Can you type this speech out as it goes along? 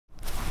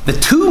The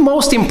two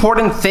most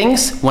important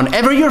things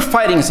whenever you're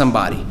fighting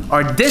somebody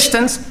are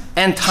distance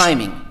and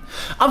timing.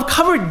 I've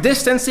covered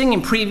distancing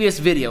in previous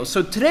videos,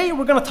 so today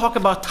we're going to talk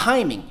about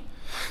timing.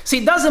 See,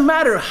 it doesn't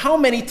matter how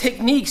many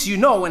techniques you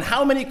know and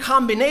how many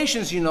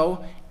combinations you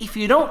know if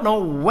you don't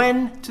know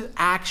when to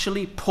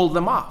actually pull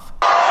them off.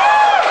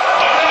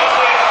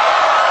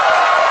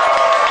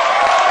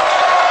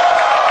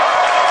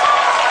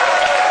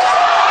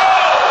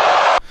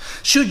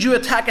 Should you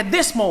attack at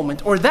this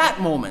moment or that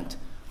moment?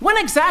 When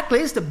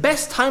exactly is the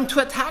best time to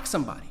attack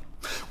somebody?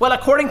 Well,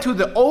 according to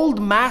the old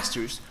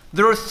masters,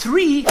 there are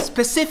 3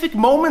 specific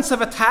moments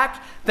of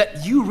attack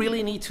that you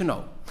really need to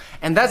know.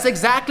 And that's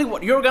exactly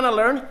what you're gonna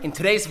learn in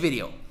today's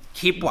video.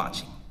 Keep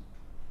watching.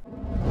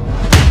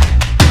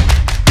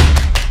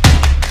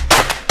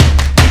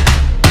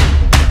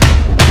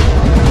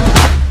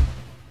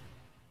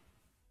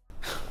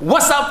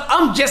 What's up?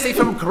 I'm Jesse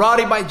from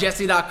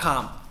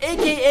KarateByJesse.com,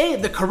 aka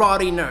the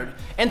Karate Nerd.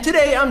 And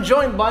today I'm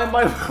joined by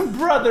my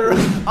brother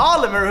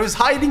Oliver, who's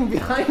hiding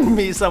behind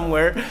me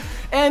somewhere.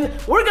 And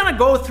we're gonna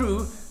go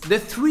through the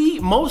 3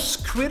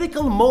 most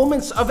critical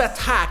moments of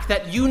attack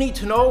that you need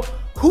to know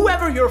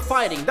whoever you're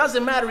fighting.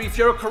 Doesn't matter if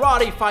you're a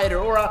karate fighter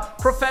or a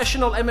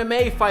professional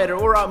MMA fighter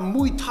or a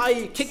Muay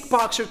Thai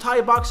kickboxer,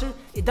 Thai boxer,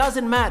 it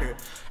doesn't matter.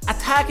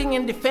 Attacking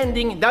and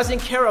defending doesn't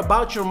care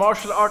about your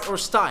martial art or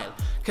style,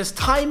 because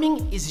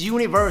timing is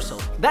universal.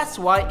 That's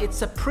why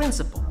it's a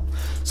principle.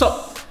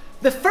 So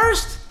the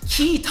first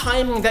key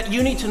timing that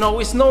you need to know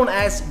is known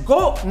as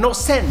go no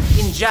sen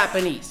in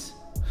Japanese.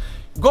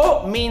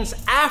 Go means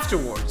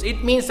afterwards.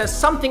 It means that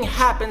something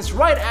happens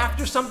right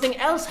after something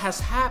else has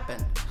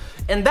happened.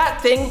 And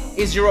that thing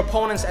is your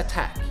opponent's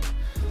attack.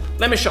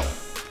 Let me show.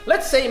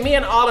 Let's say me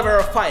and Oliver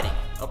are fighting,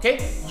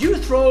 okay? You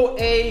throw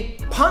a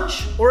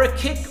punch or a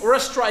kick or a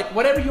strike,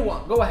 whatever you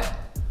want. Go ahead.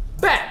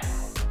 Bang!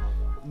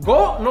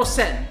 Go no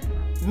sen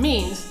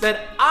means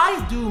that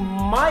I do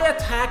my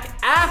attack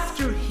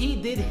after he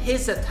did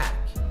his attack.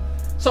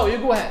 So you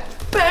go ahead.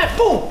 Bam!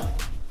 Boom!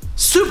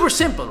 Super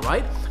simple,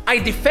 right? I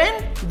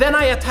defend, then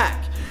I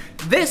attack.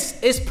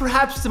 This is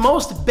perhaps the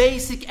most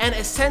basic and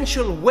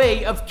essential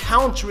way of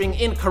countering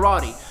in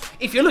karate.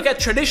 If you look at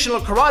traditional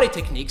karate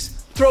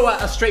techniques, throw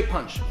a straight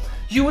punch.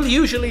 You will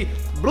usually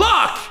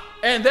block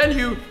and then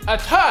you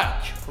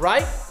attack,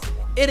 right?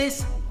 It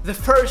is the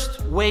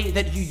first way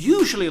that you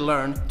usually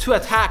learn to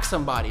attack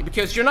somebody,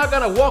 because you're not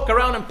gonna walk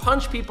around and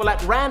punch people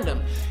at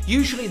random.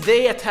 Usually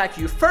they attack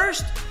you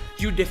first,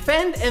 you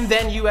defend, and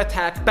then you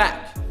attack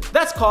back.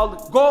 That's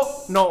called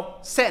go no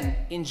sen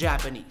in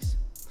Japanese.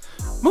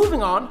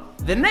 Moving on,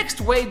 the next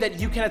way that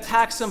you can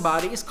attack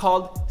somebody is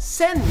called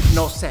sen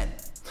no sen.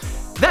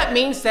 That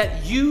means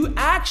that you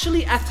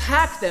actually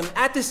attack them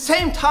at the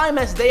same time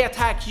as they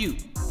attack you.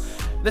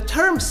 The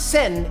term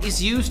sen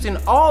is used in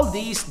all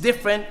these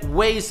different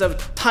ways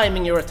of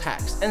timing your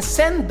attacks. And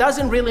sen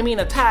doesn't really mean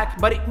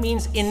attack, but it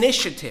means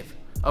initiative,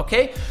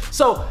 okay?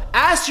 So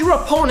as your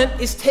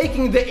opponent is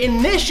taking the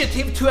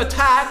initiative to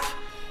attack,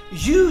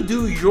 you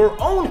do your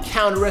own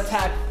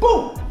counterattack,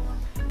 boom,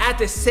 at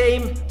the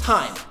same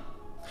time.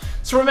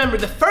 So remember,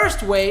 the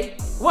first way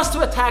was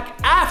to attack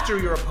after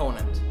your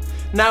opponent.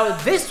 Now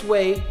this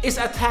way is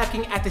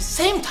attacking at the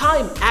same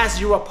time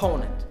as your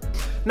opponent.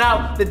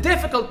 Now the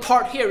difficult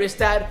part here is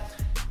that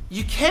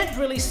you can't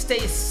really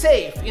stay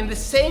safe in the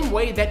same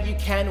way that you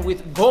can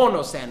with go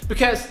no sen,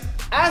 because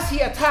as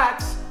he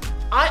attacks,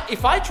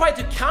 if I try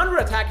to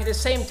counterattack at the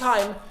same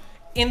time,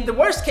 in the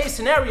worst case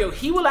scenario,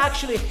 he will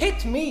actually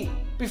hit me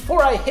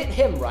before I hit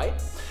him, right?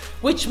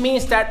 Which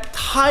means that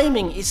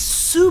timing is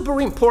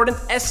super important,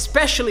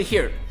 especially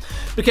here.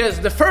 Because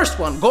the first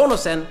one, go no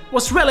sen,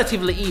 was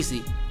relatively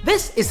easy.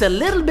 This is a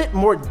little bit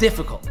more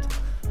difficult.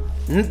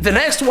 The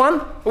next one,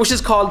 which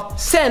is called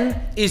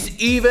sen, is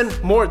even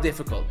more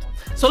difficult.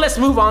 So let's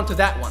move on to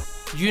that one.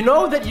 You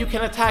know that you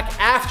can attack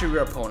after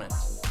your opponent.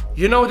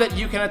 You know that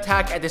you can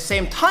attack at the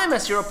same time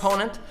as your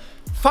opponent.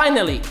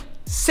 Finally,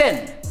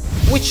 sen,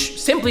 which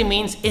simply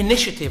means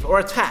initiative or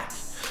attack,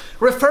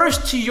 refers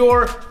to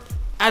your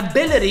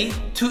ability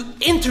to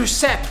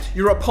intercept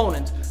your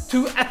opponent,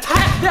 to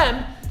attack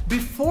them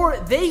before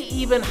they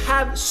even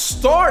have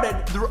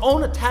started their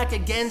own attack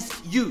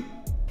against you.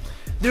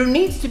 There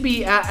needs to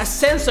be a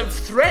sense of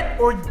threat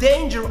or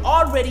danger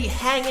already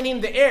hanging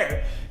in the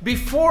air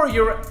before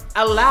you're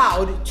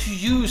allowed to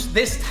use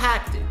this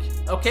tactic,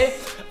 okay?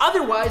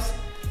 Otherwise,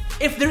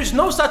 if there's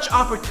no such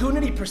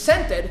opportunity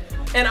presented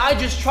and I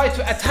just try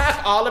to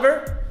attack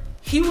Oliver,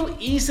 he will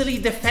easily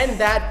defend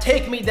that,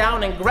 take me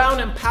down, and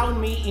ground and pound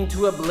me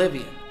into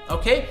oblivion,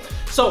 okay?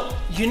 So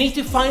you need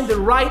to find the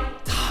right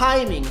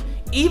timing,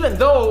 even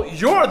though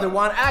you're the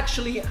one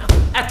actually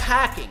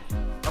attacking,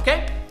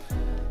 okay?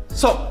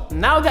 So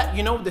now that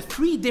you know the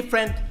 3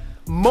 different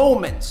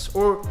moments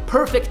or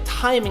perfect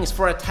timings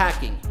for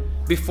attacking,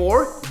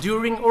 before,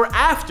 during, or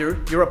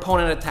after your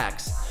opponent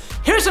attacks,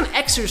 here's an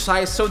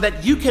exercise so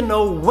that you can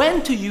know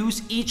when to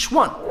use each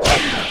one.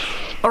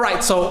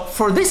 Alright, so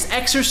for this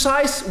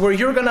exercise where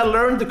you're gonna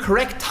learn the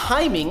correct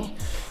timing,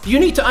 you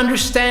need to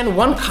understand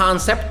one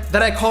concept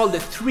that I call the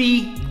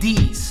 3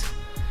 Ds.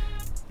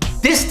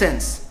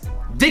 distance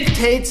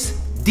dictates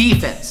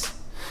defense.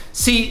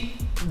 See,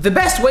 the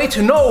best way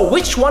to know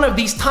which one of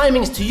these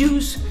timings to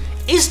use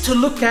is to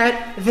look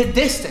at the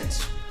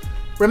distance.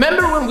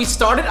 Remember when we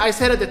started, I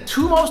said that the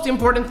two most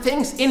important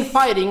things in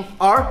fighting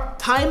are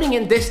timing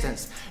and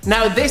distance.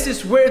 Now this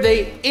is where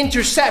they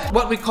intercept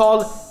what we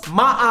call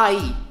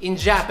ma'ai in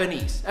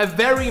Japanese. A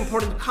very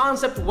important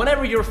concept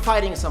whenever you're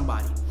fighting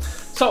somebody.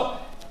 So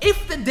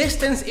if the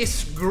distance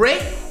is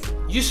great,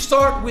 you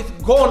start with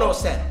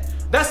gono-sen.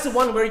 That's the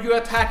one where you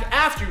attack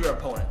after your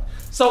opponent.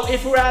 So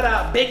if we're at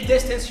a big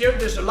distance here,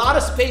 there's a lot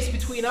of space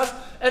between us,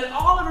 and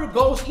Oliver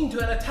goes into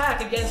an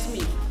attack against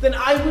me, then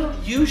I will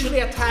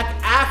usually attack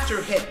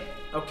after him,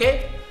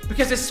 okay?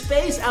 Because the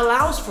space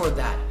allows for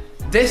that.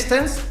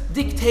 Distance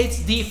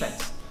dictates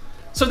defense.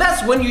 So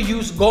that's when you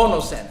use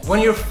gono-sen,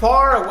 when you're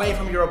far away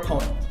from your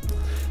opponent.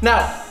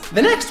 Now,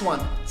 the next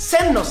one,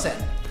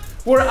 sen-no-sen,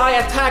 where I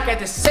attack at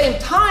the same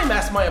time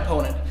as my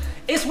opponent,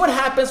 is what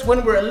happens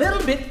when we're a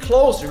little bit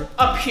closer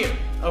up here,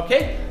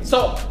 okay?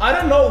 So I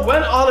don't know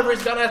when Oliver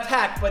is gonna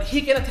attack, but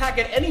he can attack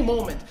at any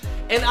moment,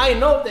 and I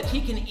know that he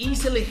can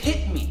easily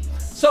hit me.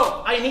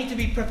 So I need to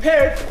be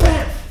prepared,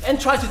 bam, and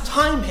try to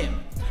time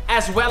him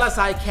as well as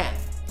I can.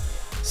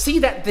 See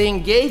that the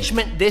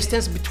engagement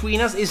distance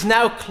between us is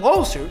now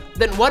closer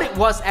than what it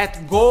was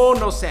at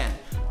go-no-sen,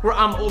 where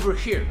I'm over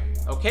here,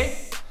 okay?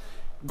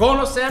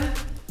 Go-no-sen,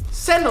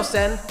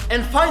 sen-no-sen,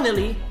 and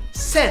finally,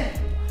 sen,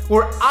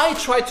 where I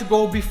try to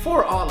go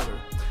before Oliver.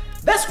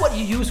 That's what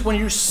you use when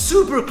you're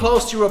super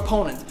close to your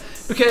opponent,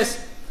 because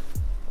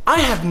I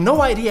have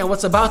no idea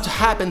what's about to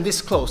happen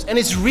this close, and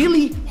it's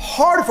really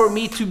hard for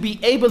me to be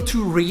able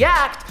to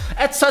react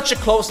at such a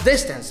close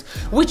distance,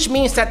 which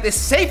means that the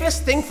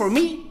safest thing for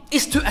me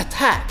is to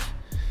attack.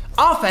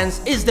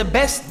 Offense is the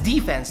best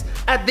defense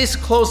at this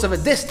close of a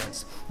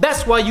distance.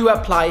 That's why you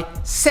apply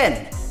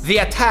sen, the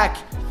attack,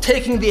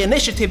 taking the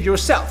initiative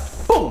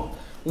yourself. Boom!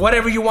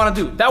 Whatever you want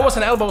to do. That was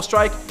an elbow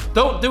strike.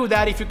 Don't do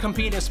that if you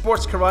compete in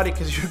sports karate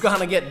because you're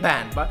gonna get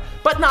banned,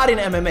 but not in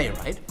MMA,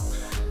 right?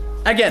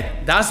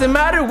 Again, doesn't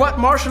matter what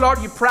martial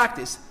art you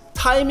practice,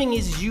 timing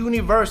is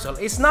universal.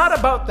 It's not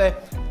about the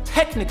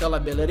technical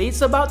ability,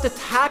 it's about the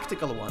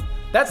tactical one.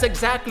 That's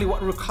exactly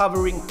what we're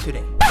covering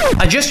today.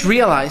 I just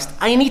realized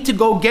I need to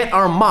go get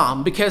our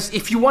mom, because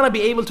if you want to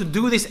be able to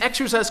do this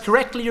exercise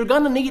correctly, you're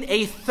gonna need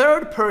a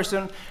third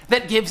person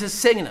that gives a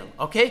signal,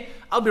 okay?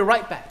 I'll be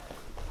right back.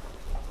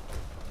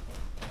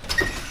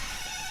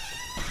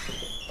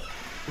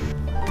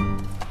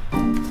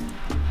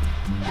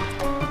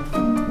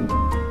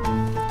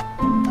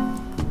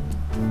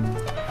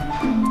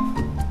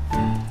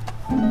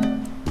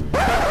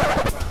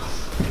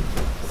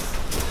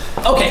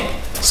 Okay,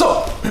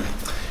 so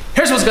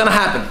here's what's gonna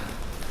happen.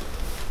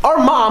 Our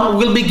mom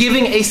will be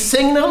giving a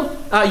signal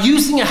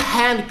using a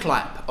hand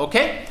clap,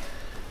 okay?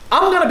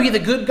 I'm gonna be the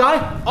good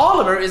guy,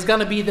 Oliver is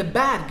gonna be the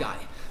bad guy.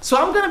 So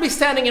I'm gonna be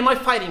standing in my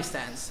fighting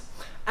stance.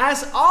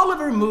 As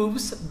Oliver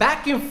moves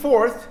back and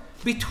forth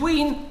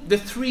between the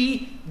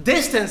three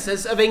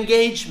distances of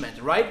engagement,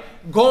 right?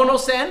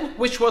 Go-no-sen,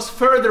 which was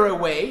further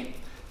away,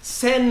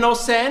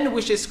 sen-no-sen,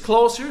 which is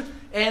closer,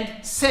 and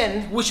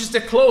sen, which is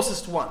the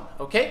closest one,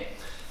 okay?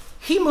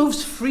 He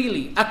moves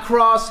freely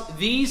across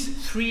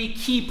these three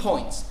key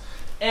points.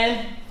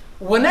 And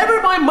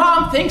whenever my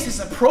mom thinks it's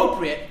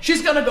appropriate,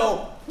 she's gonna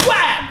go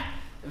wham!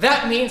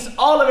 That means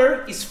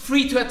Oliver is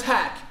free to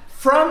attack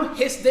from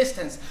his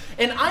distance.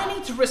 And I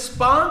need to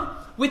respond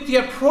with the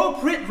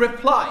appropriate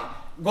reply.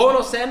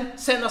 Go-no-sen,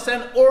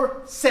 sen-no-sen,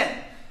 or sen.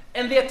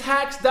 And the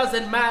attacks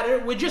doesn't matter,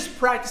 we're just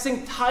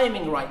practicing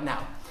timing right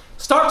now.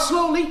 Start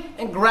slowly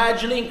and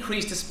gradually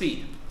increase the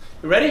speed.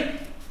 You ready?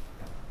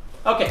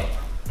 Okay.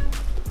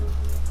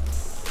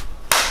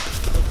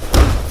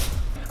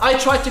 I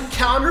try to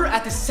counter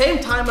at the same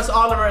time as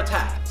Oliver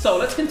attacked. So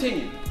let's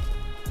continue.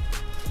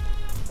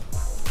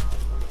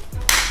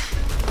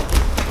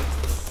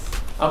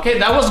 Okay,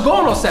 that was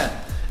go-no-sen.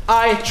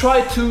 I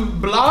tried to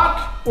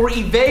block or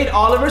evade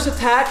Oliver's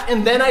attack,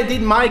 and then I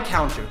did my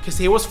counter because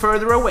he was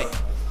further away.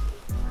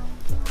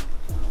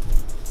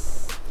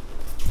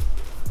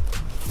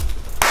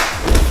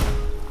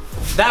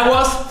 That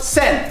was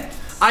sen.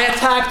 I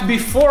attacked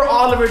before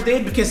Oliver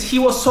did because he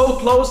was so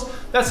close.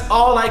 That's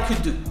all I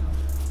could do.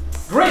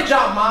 Great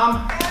job,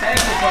 Mom. Thank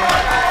you so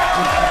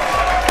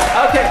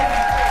much. Okay,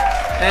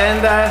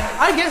 and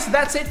I guess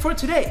that's it for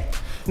today.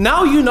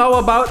 Now you know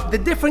about the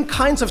different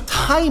kinds of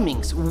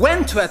timings,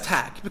 when to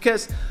attack,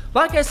 because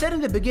like I said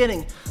in the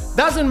beginning,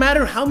 doesn't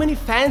matter how many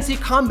fancy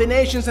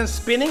combinations and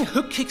spinning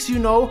hook kicks you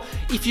know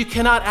if you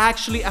cannot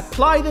actually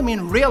apply them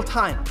in real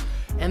time.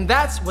 And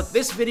that's what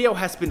this video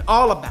has been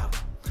all about.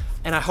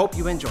 And I hope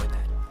you enjoyed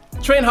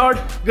that. Train hard,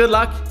 good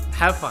luck,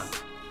 have fun.